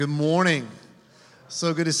Good morning.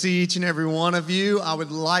 So good to see each and every one of you. I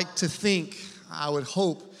would like to think, I would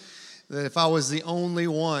hope that if I was the only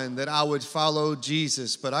one that I would follow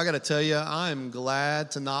Jesus. But I got to tell you, I'm glad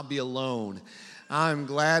to not be alone. I'm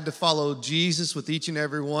glad to follow Jesus with each and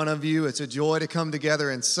every one of you. It's a joy to come together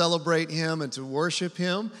and celebrate Him and to worship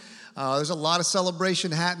Him. There's a lot of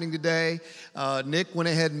celebration happening today. Nick went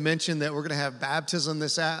ahead and mentioned that we're going to have baptism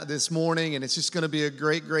this morning, and it's just going to be a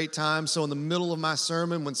great time. So in the middle of my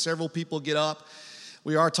sermon, when several people get up,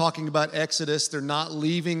 we are talking about Exodus. They're not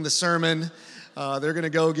leaving the sermon. They're going to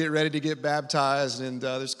go get ready to get baptized, and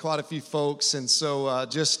there's quite a few folks, and so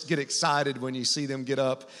just get excited when you see them get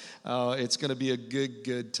up. It's going to be a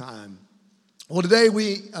good time. Well, today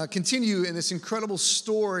we continue in this incredible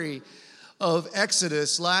story of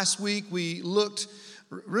Exodus. Last week we looked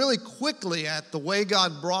really quickly at the way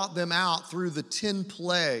God brought them out through the 10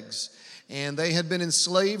 plagues, and they had been in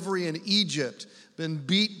slavery in Egypt, been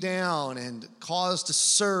beat down and caused to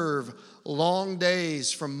serve long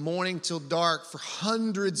days from morning till dark for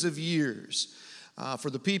hundreds of years. For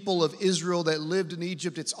the people of Israel that lived in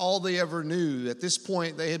Egypt, it's all they ever knew. At this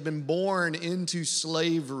point, they had been born into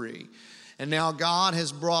slavery. And now God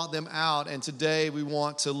has brought them out, and today we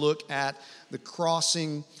want to look at the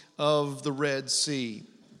crossing of the Red Sea.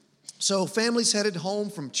 So families headed home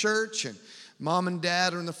from church, and mom and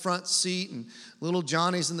dad are in the front seat, and little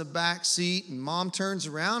Johnny's in the back seat, and mom turns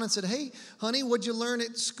around and said, "Hey, honey, what'd you learn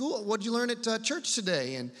at school? What'd you learn at church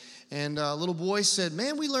today?" And little boy said,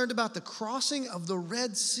 "Man, we learned about the crossing of the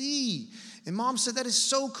Red Sea." And mom said, "That is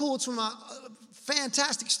so cool. It's one of my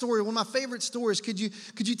fantastic story, one of my favorite stories. Could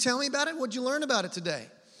you tell me about it? What'd you learn about it today?"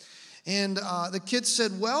 And the kids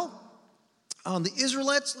said, "Well, the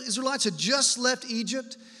Israelites had just left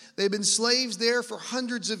Egypt. They'd been slaves there for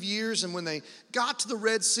hundreds of years, and when they got to the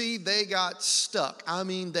Red Sea, they got stuck. I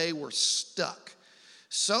mean, they were stuck.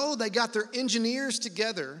 So they got their engineers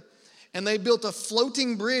together, and they built a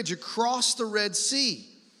floating bridge across the Red Sea.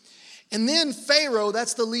 And then Pharaoh,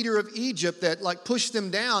 that's the leader of Egypt that pushed them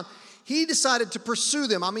down, he decided to pursue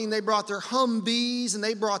them. I mean, they brought their Humvees, and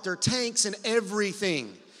they brought their tanks and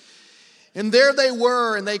everything. And there they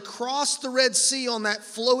were, and they crossed the Red Sea on that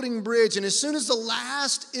floating bridge. And as soon as the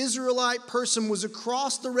last Israelite person was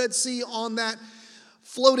across the Red Sea on that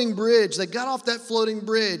floating bridge, they got off that floating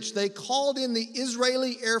bridge, they called in the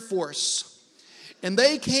Israeli Air Force. And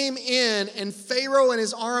they came in, and Pharaoh and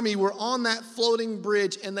his army were on that floating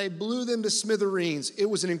bridge, and they blew them to smithereens. It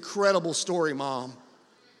was an incredible story, Mom.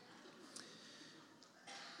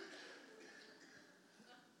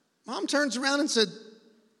 Mom turns around and said,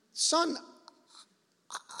 "Son,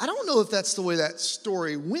 I don't know if that's the way that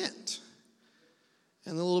story went."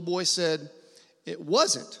 And the little boy said, "It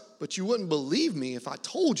wasn't, but you wouldn't believe me if I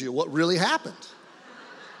told you what really happened."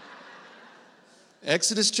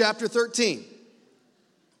 Exodus chapter 13.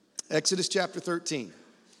 Exodus chapter 13.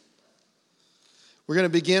 We're going to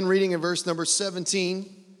begin reading in verse number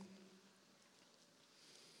 17.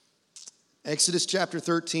 Exodus chapter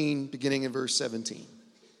 13, beginning in verse 17.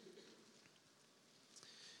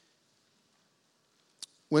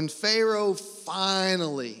 When Pharaoh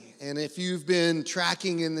finally, and if you've been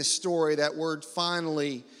tracking in this story, that word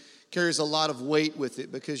finally carries a lot of weight with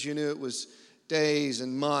it, because you knew it was days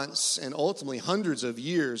and months and ultimately hundreds of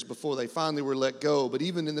years before they finally were let go. But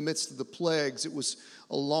even in the midst of the plagues, it was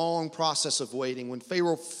a long process of waiting. When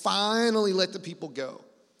Pharaoh finally let the people go,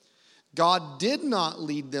 God did not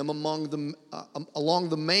lead them along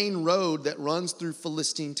the main road that runs through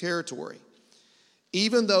Philistine territory,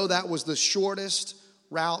 even though that was the shortest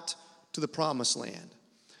route to the promised land.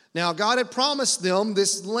 Now, God had promised them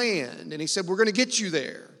this land, and He said, "We're going to get you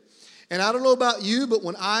there." And I don't know about you, but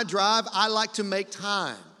when I drive, I like to make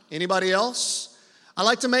time. Anybody else? I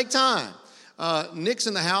like to make time. Nick's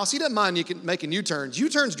in the house. He doesn't mind making U-turns.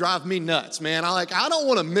 U-turns drive me nuts, man. I don't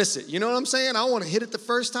want to miss it. You know what I'm saying? I want to hit it the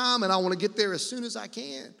first time, and I want to get there as soon as I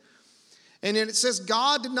can. And then it says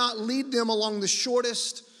God did not lead them along the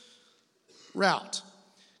shortest route.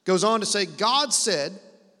 Goes on to say, God said,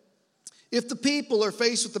 if the people are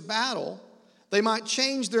faced with the battle, they might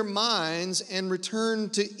change their minds and return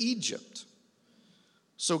to Egypt.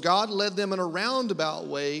 So God led them in a roundabout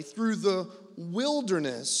way through the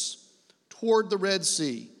wilderness toward the Red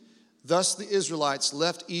Sea. Thus the Israelites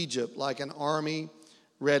left Egypt like an army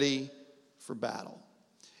ready for battle.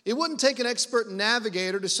 It wouldn't take an expert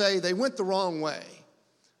navigator to say they went the wrong way.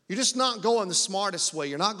 You're just not going the smartest way.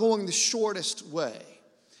 You're not going the shortest way.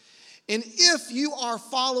 And if you are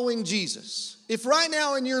following Jesus, if right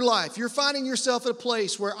now in your life you're finding yourself at a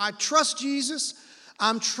place where I trust Jesus,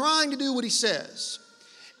 I'm trying to do what He says,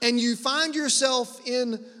 and you find yourself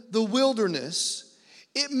in the wilderness,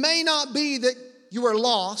 It may not be that you are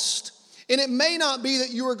lost, and it may not be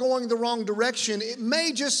that you are going the wrong direction. It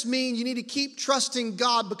may just mean you need to keep trusting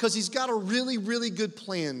God because He's got a really, really good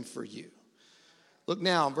plan for you. Look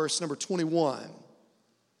now, verse number 21.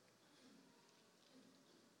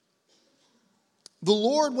 The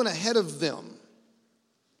Lord went ahead of them.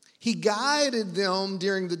 He guided them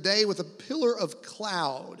during the day with a pillar of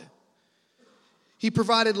cloud. He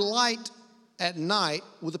provided light at night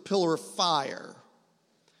with a pillar of fire.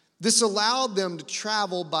 This allowed them to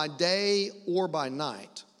travel by day or by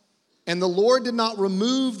night. And the Lord did not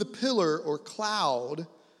remove the pillar of cloud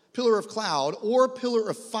or pillar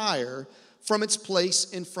of fire from its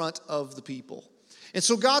place in front of the people. And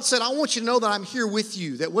so God said, I want you to know that I'm here with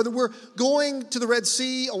you, that whether we're going to the Red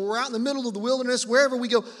Sea or we're out in the middle of the wilderness, wherever we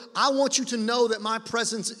go, I want you to know that my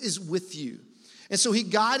presence is with you. And so He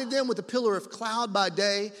guided them with a pillar of cloud by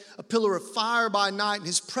day, a pillar of fire by night, and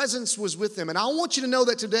His presence was with them. And I want you to know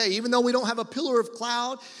that today, even though we don't have a pillar of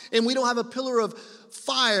cloud and we don't have a pillar of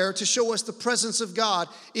fire to show us the presence of God,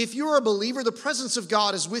 if you're a believer, the presence of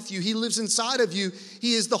God is with you. He lives inside of you.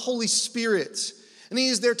 He is the Holy Spirit. And He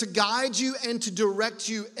is there to guide you and to direct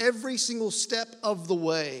you every single step of the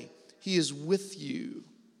way. He is with you.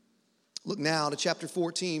 Look now to chapter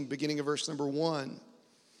 14, beginning of verse number 1.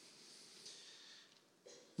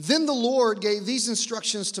 Then the Lord gave these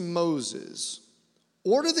instructions to Moses.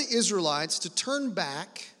 Order the Israelites to turn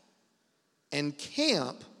back and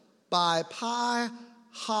camp by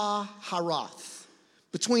Pi-hahiroth,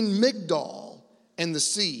 between Migdol and the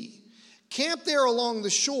sea. Camp there along the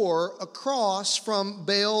shore across from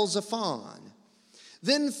Baal-zephon.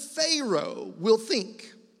 Then Pharaoh will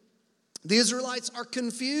think, the Israelites are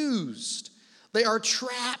confused. They are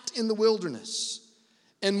trapped in the wilderness.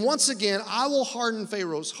 And once again, I will harden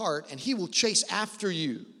Pharaoh's heart, and he will chase after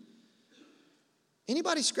you.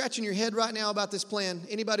 Anybody scratching your head right now about this plan?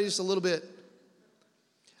 Anybody just a little bit?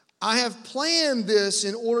 I have planned this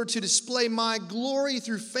in order to display my glory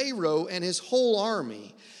through Pharaoh and his whole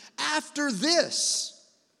army. After this,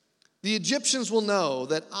 the Egyptians will know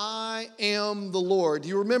that I am the Lord.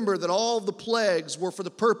 You remember that all the plagues were for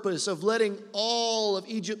the purpose of letting all of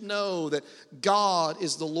Egypt know that God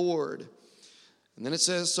is the Lord. And then it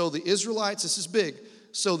says, so the Israelites, this is big,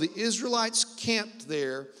 so the Israelites camped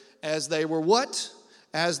there as they were what?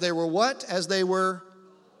 As they were what? As they were.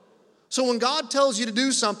 So when God tells you to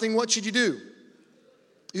do something, what should you do?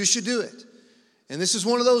 You should do it. And this is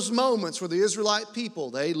one of those moments where the Israelite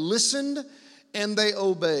people, they listened and they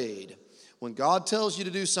obeyed. When God tells you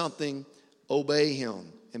to do something, obey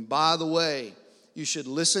Him. And by the way, you should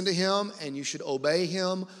listen to Him and you should obey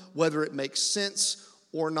Him, whether it makes sense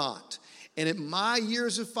or not. And in my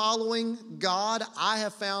years of following God, I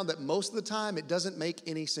have found that most of the time it doesn't make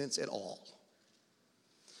any sense at all.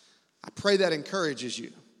 I pray that encourages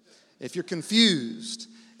you. If you're confused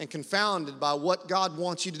and confounded by what God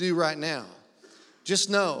wants you to do right now, just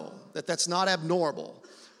know that that's not abnormal.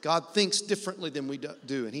 God thinks differently than we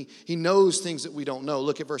do, and He knows things that we don't know.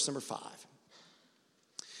 Look at verse number 5.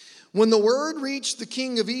 When the word reached the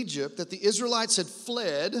king of Egypt that the Israelites had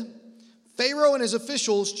fled, Pharaoh and his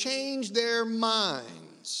officials changed their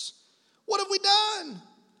minds. What have we done?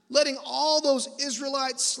 Letting all those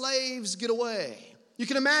Israelite slaves get away. You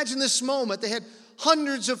can imagine this moment. They had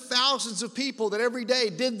hundreds of thousands of people that every day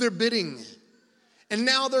did their bidding. And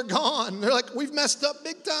now they're gone. They're like, we've messed up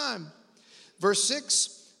big time. Verse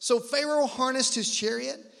 6, so Pharaoh harnessed his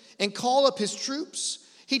chariot and called up his troops.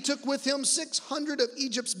 He took with him 600 of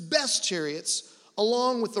Egypt's best chariots,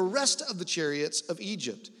 along with the rest of the chariots of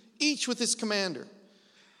Egypt, each with its commander.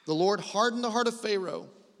 The Lord hardened the heart of Pharaoh,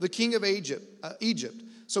 the king of Egypt.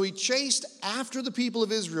 So he chased after the people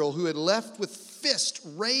of Israel who had left with fist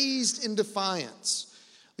raised in defiance.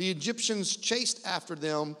 The Egyptians chased after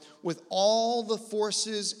them with all the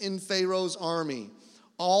forces in Pharaoh's army,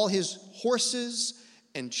 all his horses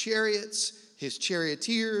and chariots, his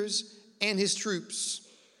charioteers, and his troops.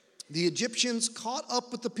 The Egyptians caught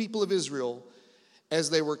up with the people of Israel as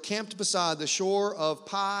they were camped beside the shore of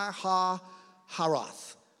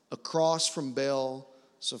Pi-hahiroth, across from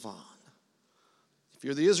Baal-zephon. If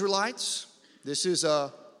you're the Israelites, this is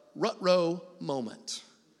a rut-row moment.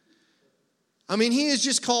 I mean, he has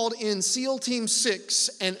just called in SEAL Team 6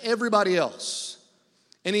 and everybody else.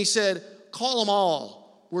 And he said, call them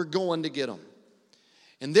all. We're going to get them.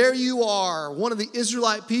 And there you are, one of the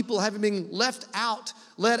Israelite people having been led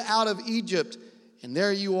out of Egypt. And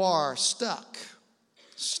there you are, stuck.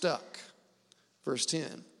 Verse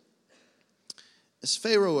 10. As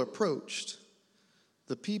Pharaoh approached,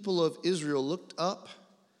 the people of Israel looked up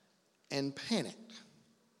and panicked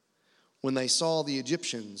when they saw the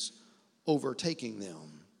Egyptians overtaking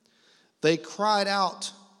them. They cried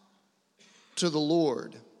out to the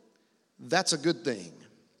Lord. That's a good thing.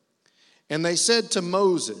 And they said to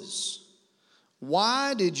Moses,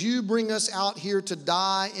 "Why did you bring us out here to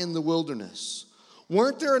die in the wilderness?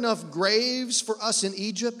 Weren't there enough graves for us in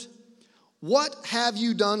Egypt? What have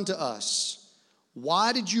you done to us?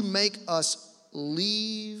 Why did you make us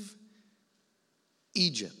leave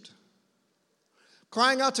Egypt?"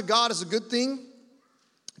 Crying out to God is a good thing.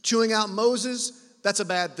 Chewing out Moses, that's a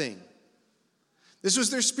bad thing. This was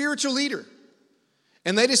their spiritual leader.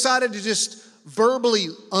 And they decided to just verbally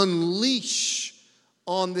unleash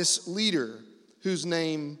on this leader whose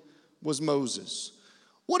name was Moses.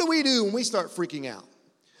 What do we do when we start freaking out?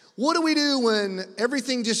 What do we do when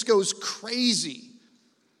everything just goes crazy?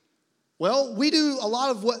 Well, we do a lot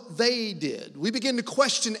of what they did. We begin to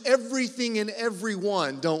question everything and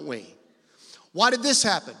everyone, don't we? Why did this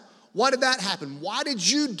happen? Why did that happen? Why did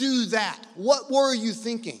you do that? What were you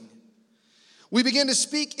thinking? We begin to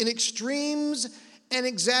speak in extremes and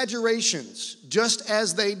exaggerations, just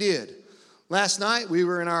as they did. Last night, we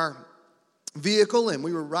were in our vehicle and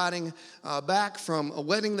we were riding back from a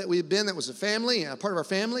wedding that we had been that was a family, part of our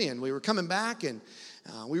family, and we were coming back and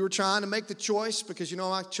we were trying to make the choice because,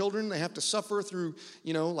 my children, they have to suffer through,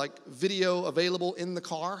 like video available in the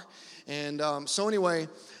car. And so anyway,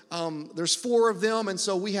 there's 4 of them, and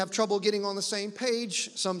so we have trouble getting on the same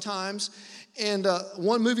page sometimes. And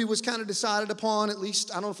one movie was kind of decided upon, at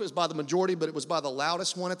least, I don't know if it was by the majority, but it was by the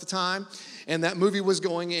loudest one at the time. And that movie was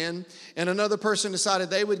going in. And another person decided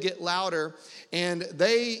they would get louder. And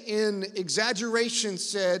they, in exaggeration,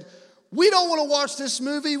 said, "We don't want to watch this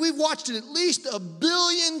movie. We've watched it at least 1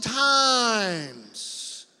 billion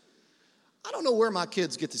times." I don't know where my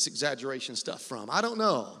kids get this exaggeration stuff from. I don't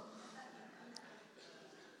know.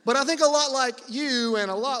 But I think a lot like you and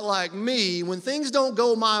a lot like me, when things don't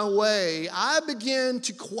go my way, I begin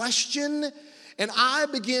to question and I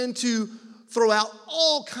begin to throw out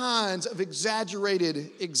all kinds of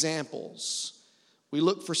exaggerated examples. We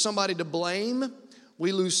look for somebody to blame.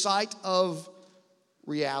 We lose sight of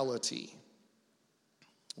reality.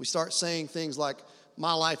 We start saying things like,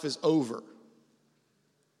 "My life is over.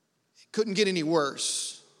 It couldn't get any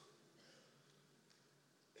worse.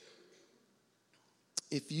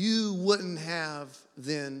 If you wouldn't have,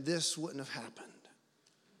 then this wouldn't have happened."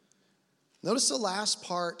 Notice the last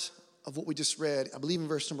part of what we just read, I believe in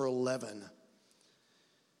verse number 11.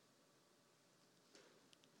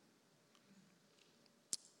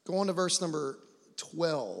 Go on to verse number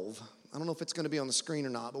 12. I don't know if it's going to be on the screen or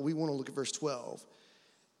not, but we want to look at verse 12.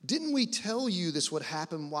 "Didn't we tell you this would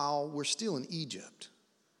happen while we're still in Egypt?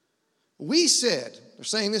 We said," they're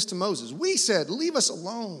saying this to Moses, "we said, 'Leave us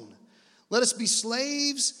alone. Let us be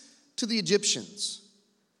slaves to the Egyptians.'"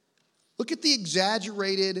 Look at the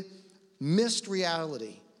exaggerated, missed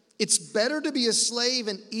reality. It's better to be a slave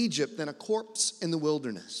in Egypt than a corpse in the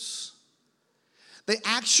wilderness. They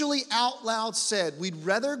actually out loud said, "We'd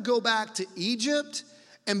rather go back to Egypt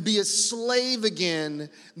and be a slave again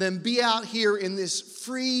than be out here in this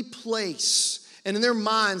free place." And in their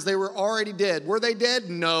minds, they were already dead. Were they dead?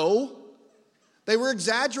 No. They were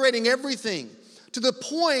exaggerating everything, to the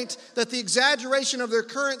point that the exaggeration of their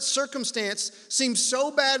current circumstance seemed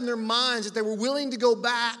so bad in their minds that they were willing to go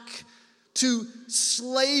back to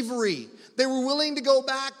slavery. They were willing to go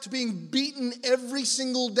back to being beaten every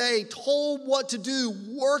single day, told what to do,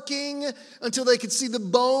 working until they could see the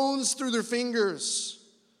bones through their fingers.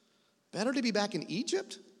 Better to be back in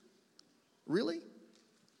Egypt? Really?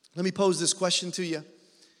 Let me pose this question to you.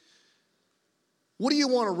 What do you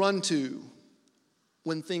want to run to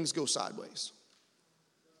when things go sideways?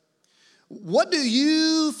 What do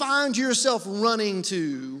you find yourself running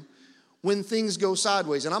to when things go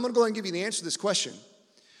sideways? And I'm going to go ahead and give you the answer to this question.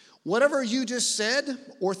 Whatever you just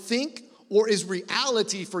said or think or is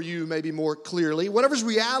reality for you, maybe more clearly, whatever's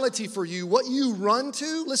reality for you, what you run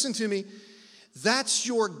to, listen to me, that's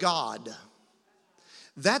your God.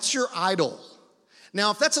 That's your idol.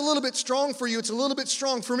 Now, if that's a little bit strong for you, it's a little bit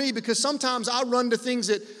strong for me, because sometimes I run to things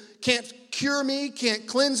that can't cure me, can't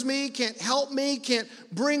cleanse me, can't help me, can't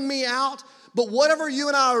bring me out. But whatever you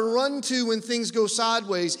and I run to when things go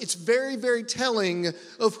sideways, it's very, very telling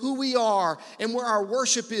of who we are and where our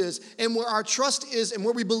worship is and where our trust is and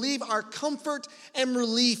where we believe our comfort and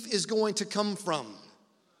relief is going to come from.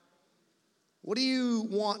 What do you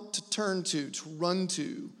want to turn to run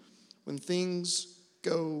to when things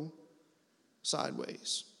go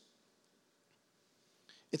sideways?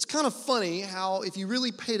 It's kind of funny how, if you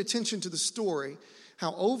really paid attention to the story,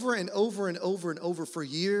 how over and over and over and over for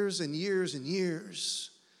years and years and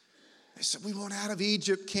years, They said, we want out of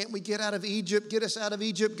Egypt. Can't we get out of Egypt? Get us out of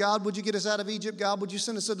Egypt. God, would you get us out of Egypt? God, would you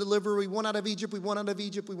send us a deliverer? We want out of Egypt. We want out of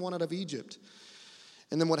Egypt. We want out of Egypt.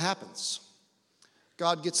 And then what happens?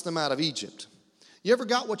 God gets them out of Egypt. You ever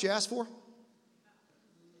got what you asked for?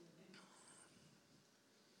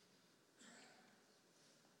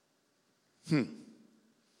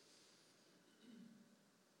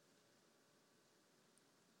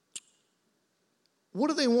 What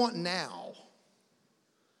do they want now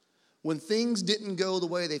when things didn't go the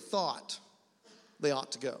way they thought they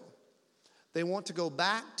ought to go? They want to go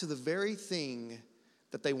back to the very thing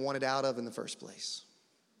that they wanted out of in the first place.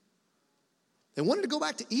 They wanted to go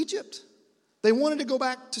back to Egypt. They wanted to go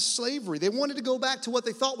back to slavery. They wanted to go back to what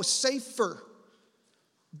they thought was safer,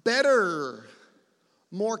 better,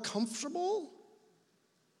 more comfortable,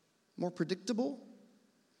 more predictable.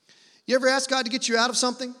 You ever ask God to get you out of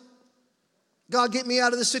something? God, get me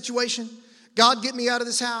out of this situation. God, get me out of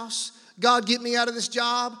this house. God, get me out of this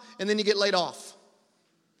job. And then you get laid off.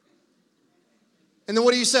 And then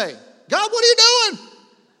what do you say? God, what are you doing?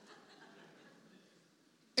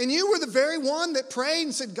 And you were the very one that prayed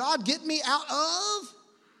and said, God, get me out of.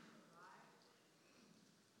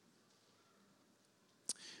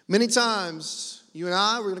 Many times, you and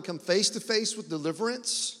I, we're going to come face to face with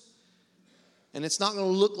deliverance, and it's not going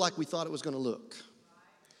to look like we thought it was going to look.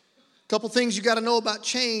 A couple things you got to know about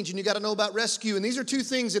change, and you got to know about rescue, and these are two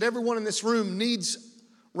things that everyone in this room needs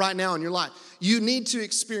right now in your life. You need to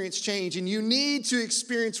experience change, and you need to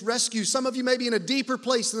experience rescue. Some of you may be in a deeper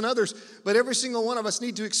place than others, but every single one of us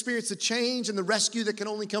need to experience the change and the rescue that can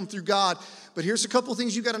only come through God. But here's a couple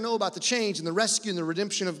things you got to know about the change and the rescue and the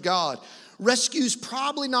redemption of God. Rescue's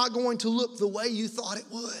probably not going to look the way you thought it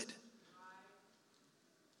would.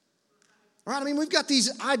 All right, I mean, we've got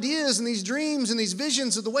these ideas and these dreams and these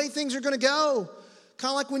visions of the way things are going to go. Kind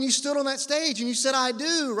of like when you stood on that stage and you said, I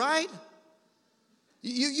do, right?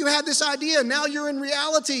 You had this idea, now you're in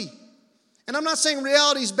reality. And I'm not saying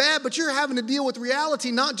reality is bad, but you're having to deal with reality,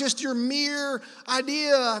 not just your mere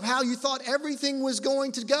idea of how you thought everything was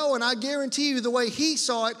going to go. And I guarantee you the way he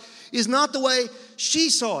saw it is not the way she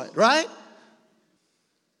saw it, right?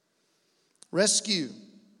 Rescue.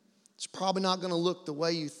 It's probably not going to look the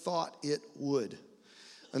way you thought it would.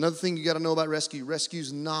 Another thing you got to know about rescue.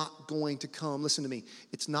 Rescue's not going to come. Listen to me.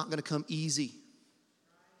 It's not going to come easy.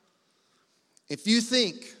 If you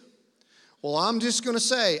think, well, I'm just going to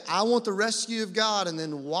say, I want the rescue of God, and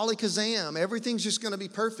then wally kazam, everything's just going to be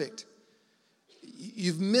perfect.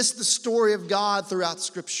 You've missed the story of God throughout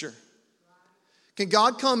Scripture. Can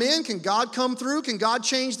God come in? Can God come through? Can God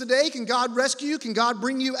change the day? Can God rescue you? Can God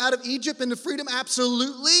bring you out of Egypt into freedom?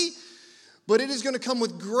 Absolutely. But it is going to come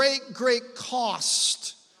with great, great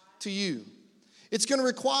cost to you. It's going to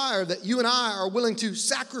require that you and I are willing to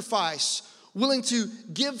sacrifice, willing to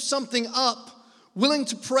give something up, willing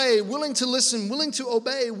to pray, willing to listen, willing to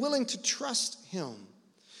obey, willing to trust Him.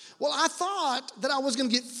 Well, I thought that I was going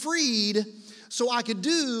to get freed so I could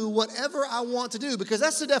do whatever I want to do, because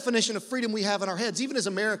that's the definition of freedom we have in our heads, even as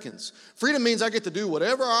Americans. Freedom means I get to do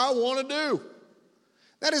whatever I want to do.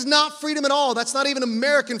 That is not freedom at all. That's not even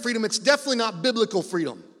American freedom. It's definitely not biblical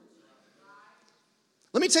freedom.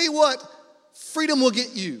 Let me tell you what freedom will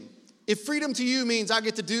get you. If freedom to you means I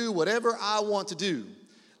get to do whatever I want to do,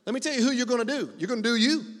 let me tell you who you're going to do. You're going to do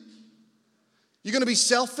you. You're going to be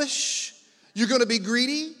selfish. You're going to be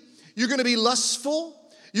greedy. You're going to be lustful.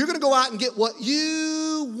 You're going to go out and get what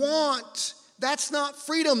you want. That's not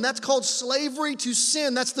freedom. That's called slavery to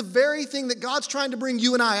sin. That's the very thing that God's trying to bring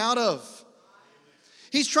you and I out of.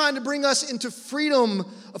 He's trying to bring us into freedom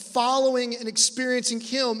of following and experiencing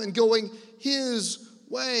Him and going His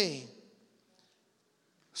way.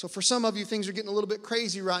 So for some of you, things are getting a little bit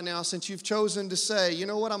crazy right now since you've chosen to say, you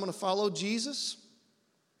know what, I'm going to follow Jesus.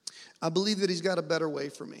 I believe that He's got a better way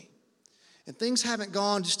for me. And things haven't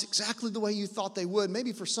gone just exactly the way you thought they would.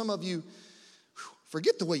 Maybe for some of you,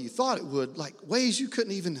 forget the way you thought it would, like ways you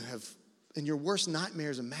couldn't even have in your worst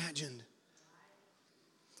nightmares imagined.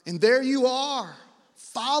 And there you are,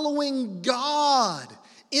 following God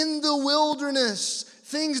in the wilderness.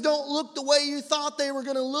 Things don't look the way you thought they were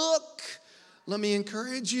going to look. Let me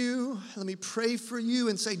encourage you. Let me pray for you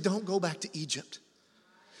and say, don't go back to Egypt.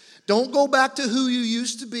 Don't go back to who you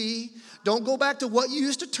used to be. Don't go back to what you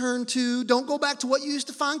used to turn to. Don't go back to what you used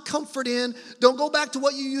to find comfort in. Don't go back to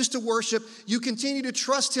what you used to worship. You continue to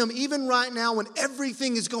trust Him even right now when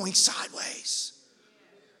everything is going sideways.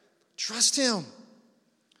 Trust Him.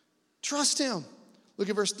 Trust Him. Look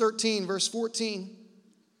at verse 13, verse 14.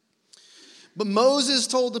 But Moses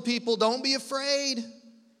told the people, don't be afraid.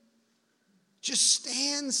 Just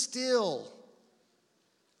stand still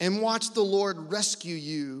and watch the Lord rescue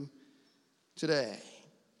you today.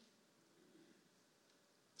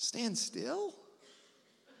 Stand still?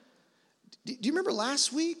 Do you remember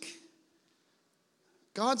last week?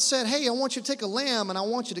 God said, hey, I want you to take a lamb and I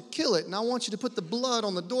want you to kill it and I want you to put the blood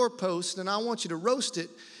on the doorpost and I want you to roast it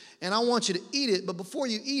and I want you to eat it. But before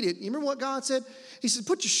you eat it, you remember what God said? He said,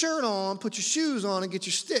 put your shirt on, put your shoes on, and get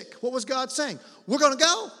your stick. What was God saying? We're going to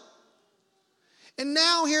go. And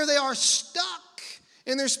now here they are stuck.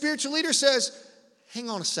 And their spiritual leader says, hang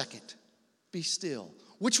on a second. Be still.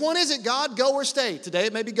 Which one is it, God? Go or stay? Today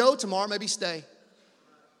it may be go, tomorrow it may be stay.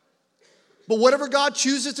 But whatever God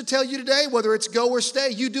chooses to tell you today, whether it's go or stay,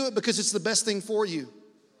 you do it because it's the best thing for you.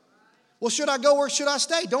 Well, should I go or should I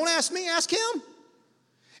stay? Don't ask me, ask him.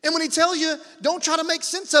 And when he tells you, don't try to make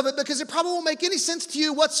sense of it because it probably won't make any sense to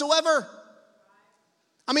you whatsoever.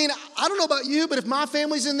 I mean, I don't know about you, but if my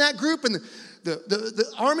family's in that group and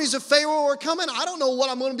the armies of Pharaoh are coming, I don't know what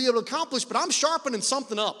I'm going to be able to accomplish, but I'm sharpening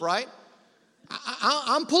something up, right?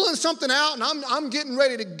 I'm pulling something out and I'm getting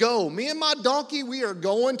ready to go. Me and my donkey, we are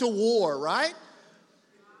going to war, right?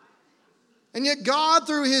 And yet God,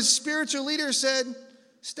 through his spiritual leader, said,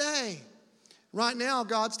 stay. Right now,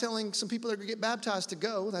 God's telling some people that are going to get baptized to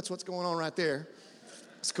go. That's what's going on right there.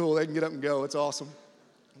 It's cool. They can get up and go. It's awesome.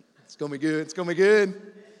 It's going to be good. It's going to be good.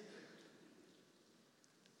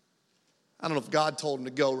 I don't know if God told him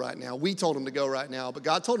to go right now. We told him to go right now, but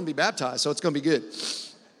God told him to be baptized, so it's going to be good.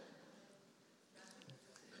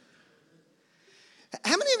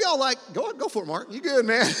 How many of y'all like, go for it, Mark. You good,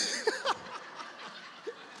 man.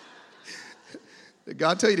 Did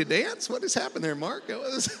God tell you to dance? What just happened there, Mark?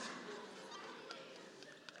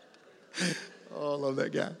 Oh, I love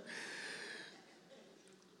that guy.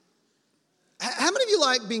 How many of you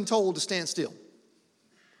like being told to stand still?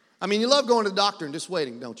 I mean, you love going to the doctor and just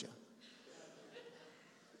waiting, don't you?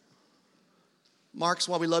 Mark's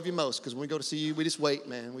why we love you most, because when we go to see you, we just wait,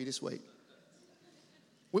 man. We just wait.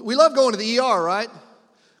 We love going to the ER, right?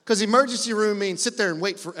 Because the emergency room means sit there and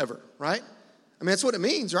wait forever, right? I mean, that's what it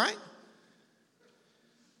means, right?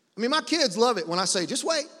 I mean, my kids love it when I say, just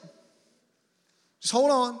wait. Just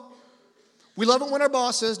hold on. We love it when our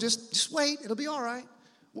boss says, just wait. It'll be all right.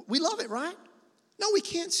 We love it, right? No, we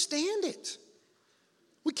can't stand it.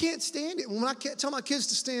 We can't stand it. When I tell my kids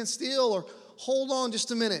to stand still or hold on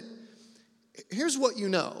just a minute, here's what you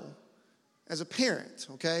know as a parent,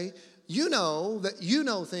 okay? You know that you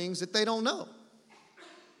know things that they don't know.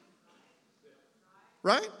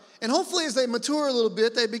 Right? And hopefully as they mature a little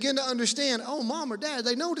bit, they begin to understand, oh, mom or dad,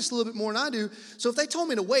 they know just a little bit more than I do. So if they told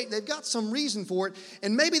me to wait, they've got some reason for it.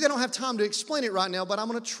 And maybe they don't have time to explain it right now, but I'm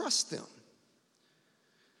going to trust them.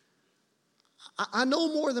 I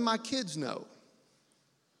know more than my kids know.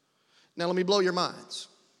 Now let me blow your minds.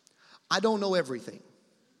 I don't know everything.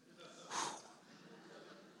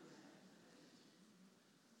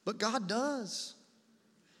 But God does.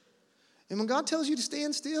 And when God tells you to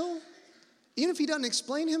stand still, even if he doesn't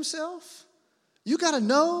explain himself, you got to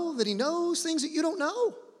know that he knows things that you don't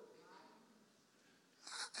know.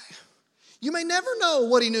 You may never know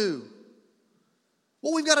what he knew.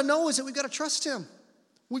 What we've got to know is that we've got to trust him.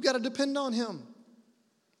 We've got to depend on him.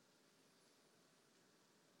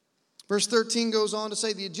 Verse 13 goes on to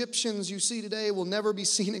say, the Egyptians you see today will never be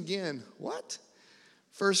seen again. What?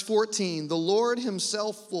 Verse 14, the Lord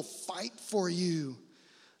himself will fight for you.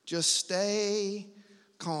 Just stay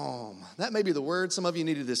calm. That may be the word some of you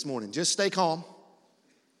needed this morning. Just stay calm.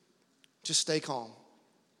 Just stay calm.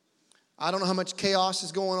 I don't know how much chaos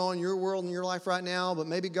is going on in your world and your life right now, but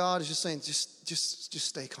maybe God is just saying, just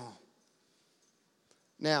stay calm.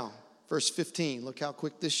 Now, verse 15, look how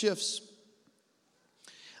quick this shifts.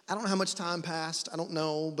 I don't know how much time passed. I don't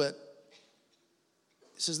know, but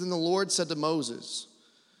it says, then the Lord said to Moses,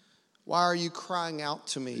 why are you crying out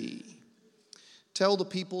to me? Tell the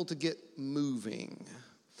people to get moving.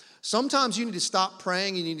 Sometimes you need to stop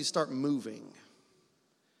praying and you need to start moving.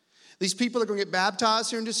 These people are going to get baptized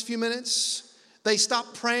here in just a few minutes. They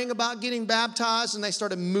stopped praying about getting baptized and they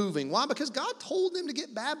started moving. Why? Because God told them to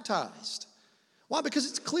get baptized. Why? Because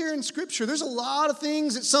it's clear in Scripture. There's a lot of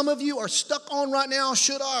things that some of you are stuck on right now.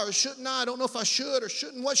 Should I or shouldn't I? I don't know if I should or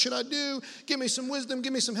shouldn't. What should I do? Give me some wisdom.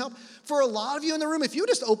 Give me some help. For a lot of you in the room, if you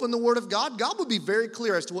just open the Word of God, God would be very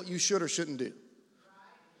clear as to what you should or shouldn't do.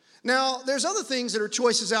 Now, there's other things that are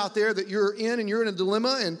choices out there that you're in and you're in a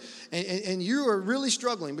dilemma and you are really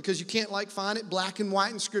struggling because you can't find it black and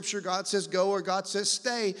white in Scripture. God says go or God says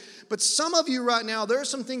stay. But some of you right now, there are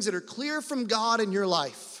some things that are clear from God in your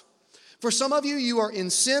life. For some of you, you are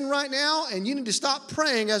in sin right now, and you need to stop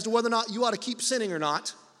praying as to whether or not you ought to keep sinning or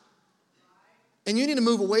not. And you need to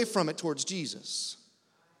move away from it towards Jesus.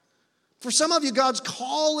 For some of you, God's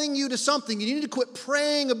calling you to something. You need to quit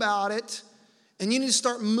praying about it And you need to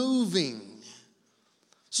start moving.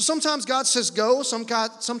 So sometimes God says go,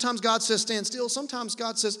 sometimes God says stand still, sometimes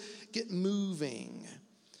God says get moving.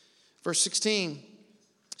 Verse 16,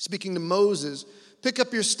 speaking to Moses, pick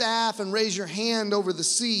up your staff and raise your hand over the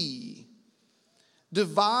sea.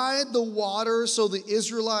 Divide the water so the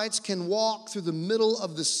Israelites can walk through the middle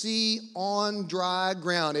of the sea on dry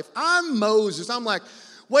ground. If I'm Moses, I'm like,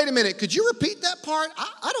 wait a minute, could you repeat that part?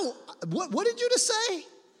 What did you just say?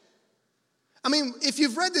 I mean, if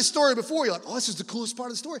you've read this story before, you're like, oh, this is the coolest part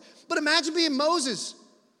of the story. But imagine being Moses.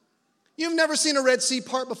 You've never seen a Red Sea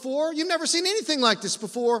part before. You've never seen anything like this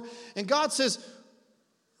before. And God says,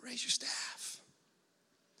 raise your staff.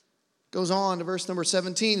 Goes on to verse number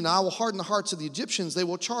 17, and I will harden the hearts of the Egyptians. They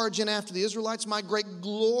will charge in after the Israelites. My great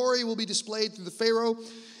glory will be displayed through the Pharaoh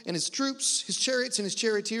and his troops, his chariots and his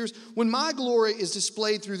charioteers. When my glory is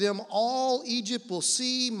displayed through them, all Egypt will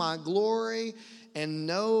see my glory and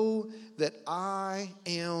know that I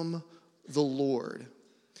am the Lord.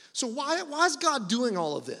 So why is God doing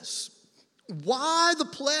all of this? Why the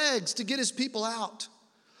plagues to get his people out?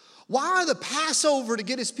 Why the Passover to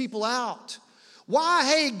get his people out? Why,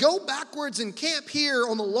 hey, go backwards and camp here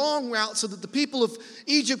on the long route so that the people of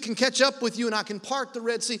Egypt can catch up with you and I can part the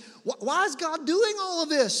Red Sea? Why is God doing all of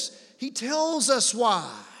this? He tells us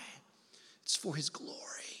why. It's for his glory.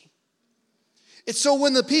 It's so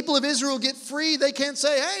when the people of Israel get free, they can't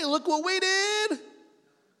say, hey, look what we did.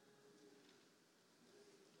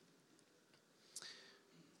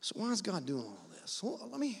 So why is God doing all this? Well,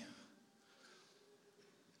 let me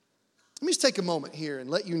just take a moment here and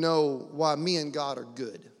let you know why me and God are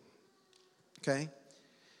good, okay?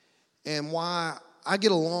 And why I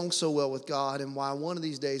get along so well with God and why one of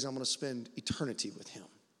these days I'm going to spend eternity with him.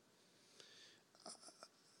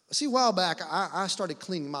 See, a while back, I started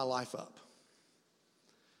cleaning my life up.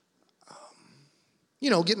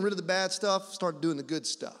 Getting rid of the bad stuff, started doing the good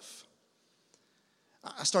stuff.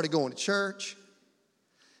 I started going to church.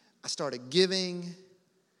 I started giving.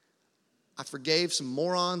 I forgave some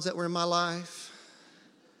morons that were in my life.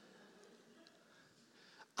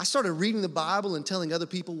 I started reading the Bible and telling other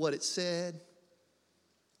people what it said.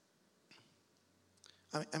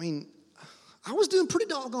 I mean, I was doing pretty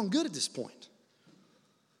doggone good at this point.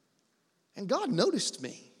 And God noticed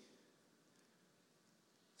me.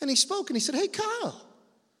 And he spoke and he said, hey, Kyle,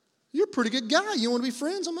 you're a pretty good guy. You want to be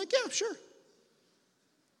friends? I'm like, yeah, sure.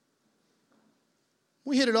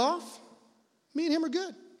 We hit it off. Me and him are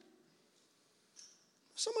good.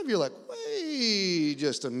 Some of you are like, wait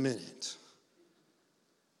just a minute.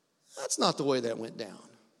 That's not the way that went down.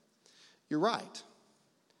 You're right.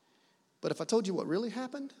 But if I told you what really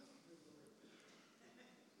happened,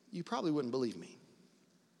 you probably wouldn't believe me.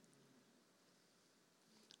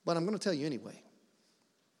 But I'm going to tell you anyway.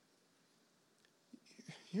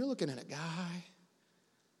 You're looking at a guy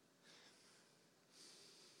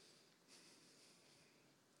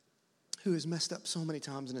who has messed up so many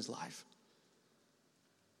times in his life.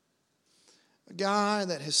 A guy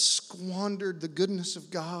that has squandered the goodness of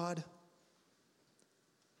God.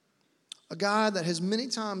 A guy that has many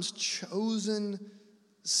times chosen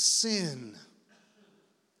sin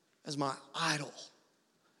as my idol,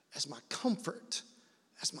 as my comfort,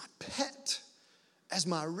 as my pet, as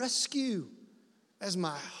my rescue, as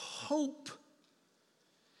my hope.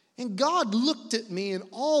 And God looked at me and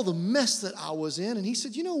all the mess that I was in, and he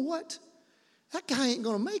said, you know what? That guy ain't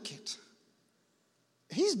going to make it.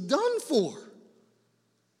 He's done for.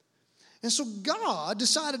 And so God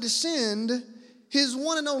decided to send his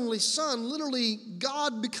one and only son, literally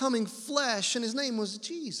God becoming flesh, and his name was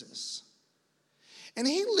Jesus. And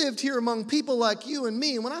he lived here among people like you and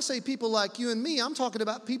me. And when I say people like you and me, I'm talking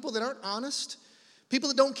about people that aren't honest, people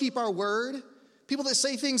that don't keep our word, people that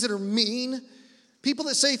say things that are mean, people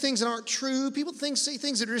that say things that aren't true, people that say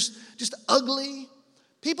things that are just ugly,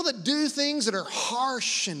 people that do things that are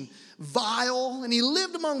harsh and vile. And he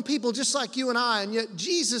lived among people just like you and I, and yet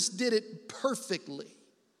Jesus did it perfectly.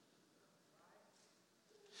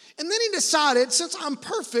 And then he decided, since I'm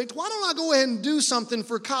perfect, why don't I go ahead and do something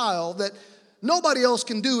for Kyle that nobody else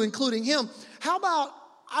can do, including him? How about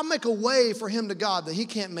I make a way for him to God that he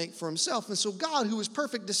can't make for himself? And so God, who is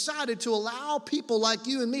perfect, decided to allow people like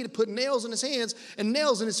you and me to put nails in his hands and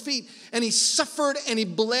nails in his feet. And he suffered and he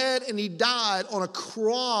bled and he died on a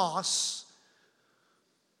cross.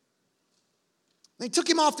 They took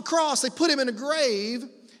him off the cross. They put him in a grave.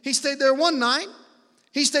 He stayed there one night.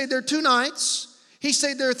 He stayed there 2 nights. He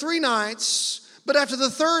stayed there 3 nights. But after the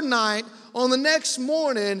 3rd night, on the next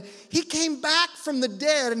morning, he came back from the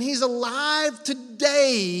dead and he's alive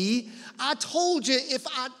today. I told you, if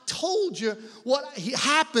I told you what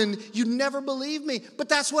happened, you'd never believe me. But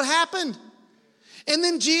that's what happened. And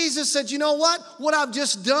then Jesus said, you know what? What I've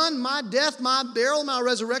just done, my death, my burial, my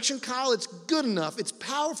resurrection, Kyle, it's good enough. It's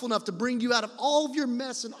powerful enough to bring you out of all of your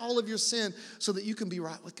mess and all of your sin so that you can be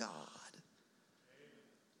right with God.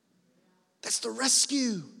 That's the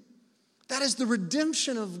rescue. That is the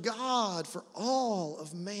redemption of God for all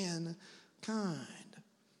of mankind.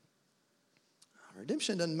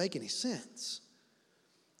 Redemption doesn't make any sense,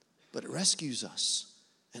 but it rescues us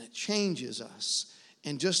and it changes us.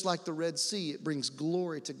 And just like the Red Sea, it brings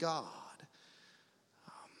glory to God.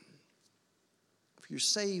 If you're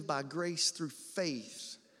saved by grace through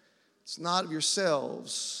faith, it's not of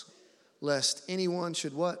yourselves, lest anyone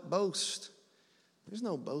should what? Boast. There's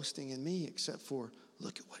no boasting in me except for,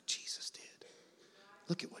 look at what Jesus did.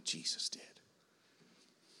 Look at what Jesus did.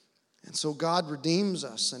 And so God redeems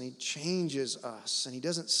us and he changes us and he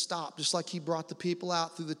doesn't stop. Just like he brought the people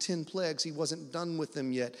out through the 10 plagues, he wasn't done with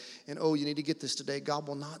them yet. And oh, you need to get this today. God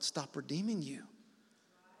will not stop redeeming you.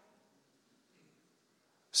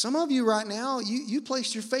 Some of you right now, you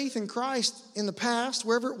placed your faith in Christ in the past,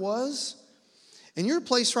 wherever it was. And you're a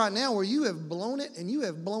place right now where you have blown it and you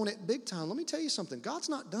have blown it big time. Let me tell you something. God's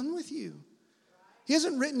not done with you. He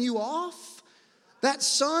hasn't written you off. That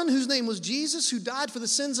son whose name was Jesus, who died for the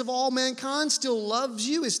sins of all mankind, still loves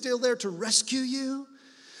you, is still there to rescue you.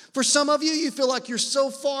 For some of you, you feel like you're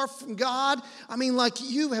so far from God. I mean, like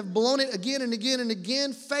you have blown it again and again and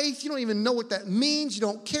again. Faith, you don't even know what that means. You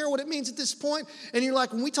don't care what it means at this point. And you're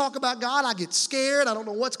like, when we talk about God, I get scared. I don't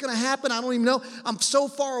know what's going to happen. I don't even know. I'm so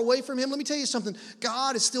far away from him. Let me tell you something.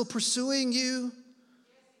 God is still pursuing you.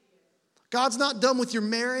 God's not done with your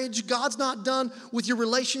marriage. God's not done with your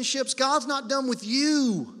relationships. God's not done with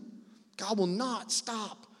you. God will not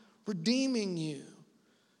stop redeeming you.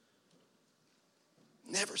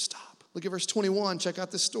 Never stop. Look at verse 21. Check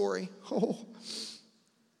out this story. Oh.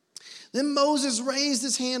 Then Moses raised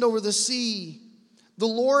his hand over the sea. The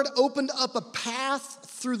Lord opened up a path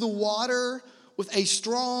through the water with a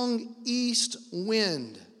strong east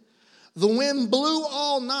wind. The wind blew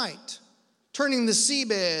all night, turning the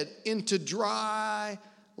seabed into dry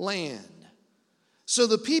land. So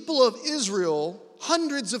the people of Israel,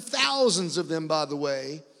 hundreds of thousands of them, by the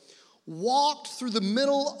way, walked through the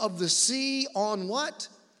middle of the sea on what?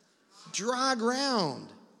 Dry ground,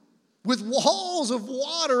 with walls of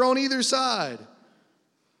water on either side.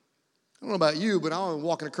 I don't know about you, but I'm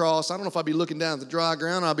walking across. I don't know if I'd be looking down at the dry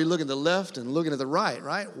ground. I'd be looking to the left and looking to the right,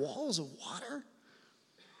 right? Walls of water.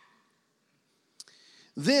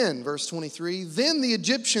 Then, verse 23, then the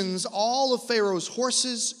Egyptians, all of Pharaoh's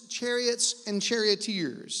horses, chariots, and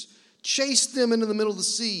charioteers, chased them into the middle of the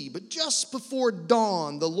sea. But just before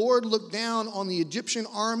dawn, the Lord looked down on the Egyptian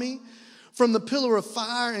army from the pillar of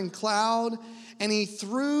fire and cloud, and he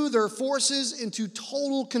threw their forces into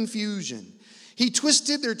total confusion. He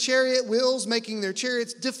twisted their chariot wheels, making their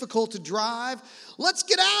chariots difficult to drive. Let's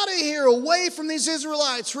get out of here, away from these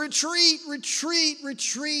Israelites. Retreat, retreat,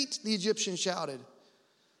 retreat, the Egyptians shouted.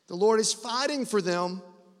 The Lord is fighting for them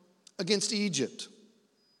against Egypt.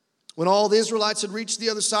 When all the Israelites had reached the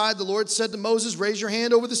other side, the Lord said to Moses, raise your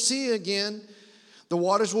hand over the sea again. The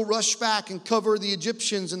waters will rush back and cover the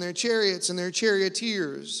Egyptians and their chariots and their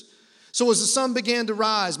charioteers. So as the sun began to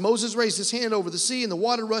rise, Moses raised his hand over the sea, and the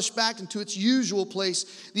water rushed back into its usual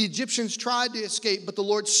place. The Egyptians tried to escape, but the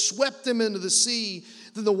Lord swept them into the sea.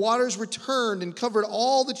 Then the waters returned and covered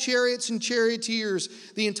all the chariots and charioteers,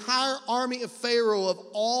 the entire army of Pharaoh, of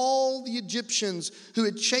all the Egyptians who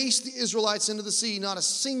had chased the Israelites into the sea. Not a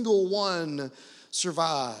single one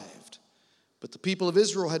survived. But the people of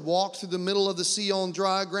Israel had walked through the middle of the sea on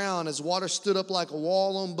dry ground as water stood up like a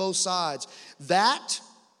wall on both sides. That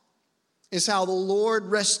is how the Lord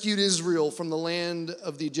rescued Israel from the land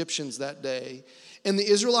of the Egyptians that day. And the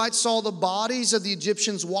Israelites saw the bodies of the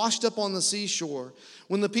Egyptians washed up on the seashore.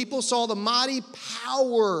 When the people saw the mighty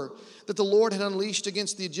power that the Lord had unleashed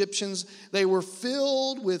against the Egyptians, they were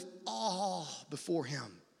filled with awe before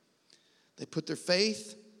him. They put their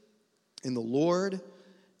faith in the Lord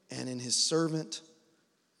and in his servant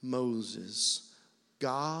Moses.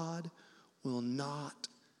 God will not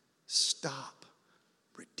stop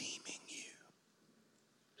redeeming you.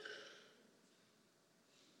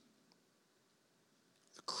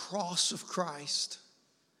 The cross of Christ,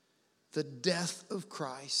 the death of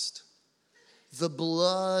Christ, the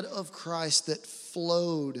blood of Christ that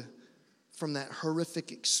flowed from that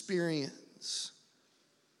horrific experience.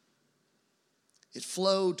 It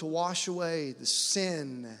flowed to wash away the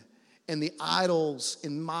sin and the idols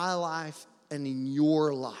in my life and in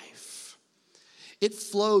your life. It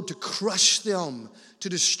flowed to crush them, to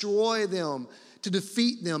destroy them, to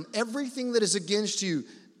defeat them. Everything that is against you,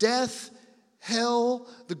 death, hell,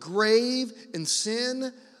 the grave, and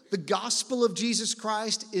sin, the gospel of Jesus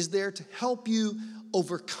Christ is there to help you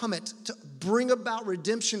overcome it, to bring about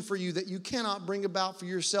redemption for you that you cannot bring about for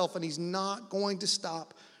yourself, and he's not going to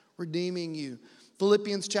stop redeeming you.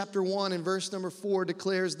 Philippians chapter 1 and verse number 4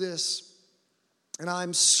 declares this, and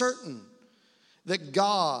I'm certain that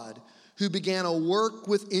God, who began a work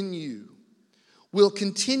within you, will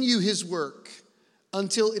continue his work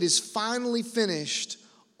until it is finally finished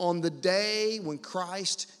on the day when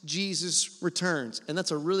Christ Jesus returns. And that's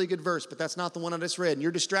a really good verse, but that's not the one I just read. And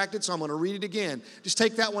you're distracted, so I'm going to read it again. Just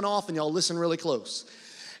take that one off and y'all listen really close.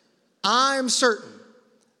 I'm certain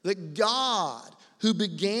that God, who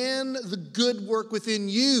began the good work within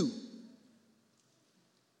you,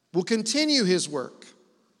 will continue his work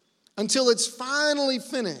until it's finally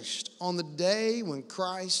finished on the day when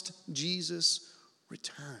Christ Jesus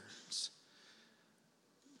returns.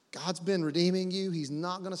 God's been redeeming you. He's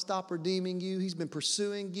not going to stop redeeming you. He's been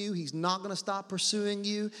pursuing you. He's not going to stop pursuing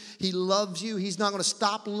you. He loves you. He's not going to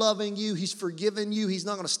stop loving you. He's forgiven you. He's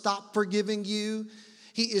not going to stop forgiving you.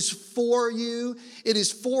 He is for you. It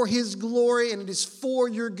is for his glory, and it is for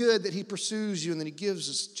your good that he pursues you, and that he gives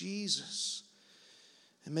us Jesus.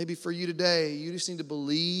 And maybe for you today, you just need to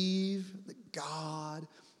believe that God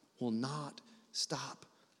will not stop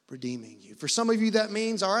redeeming you. For some of you, that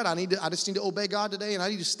means, all right, I just need to obey God today, and I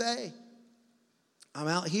need to stay. I'm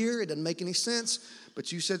out here. It doesn't make any sense,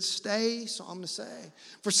 but you said stay, so I'm going to stay.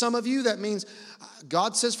 For some of you, that means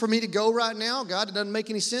God says for me to go right now. God, it doesn't make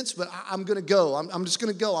any sense, but I'm going to go. I'm just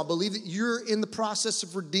going to go. I believe that you're in the process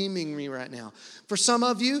of redeeming me right now. For some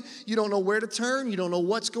of you, you don't know where to turn. You don't know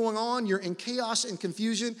what's going on. You're in chaos and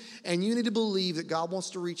confusion, and you need to believe that God wants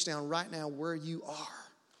to reach down right now where you are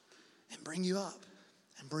and bring you up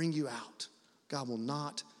and bring you out. God will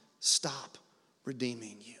not stop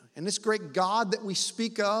redeeming you. And this great God that we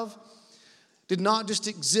speak of did not just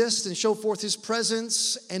exist and show forth his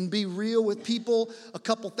presence and be real with people a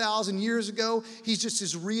couple thousand years ago. He's just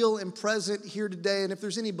as real and present here today. And if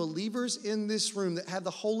there's any believers in this room that have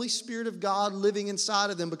the Holy Spirit of God living inside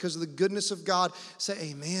of them because of the goodness of God, say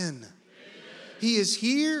amen. Amen. He is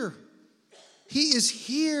here. He is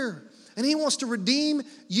here. And he wants to redeem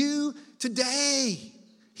you today.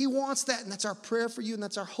 He wants that, and that's our prayer for you, and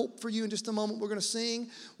that's our hope for you. In just a moment, we're going to sing,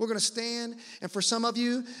 we're going to stand, and for some of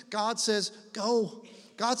you, God says, go.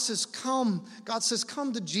 God says, come. God says,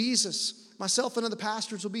 come to Jesus. Myself and other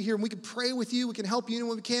pastors will be here, and we can pray with you. We can help you in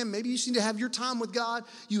what we can. Maybe you just need to have your time with God.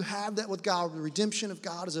 You have that with God. The redemption of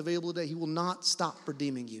God is available today. He will not stop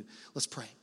redeeming you. Let's pray.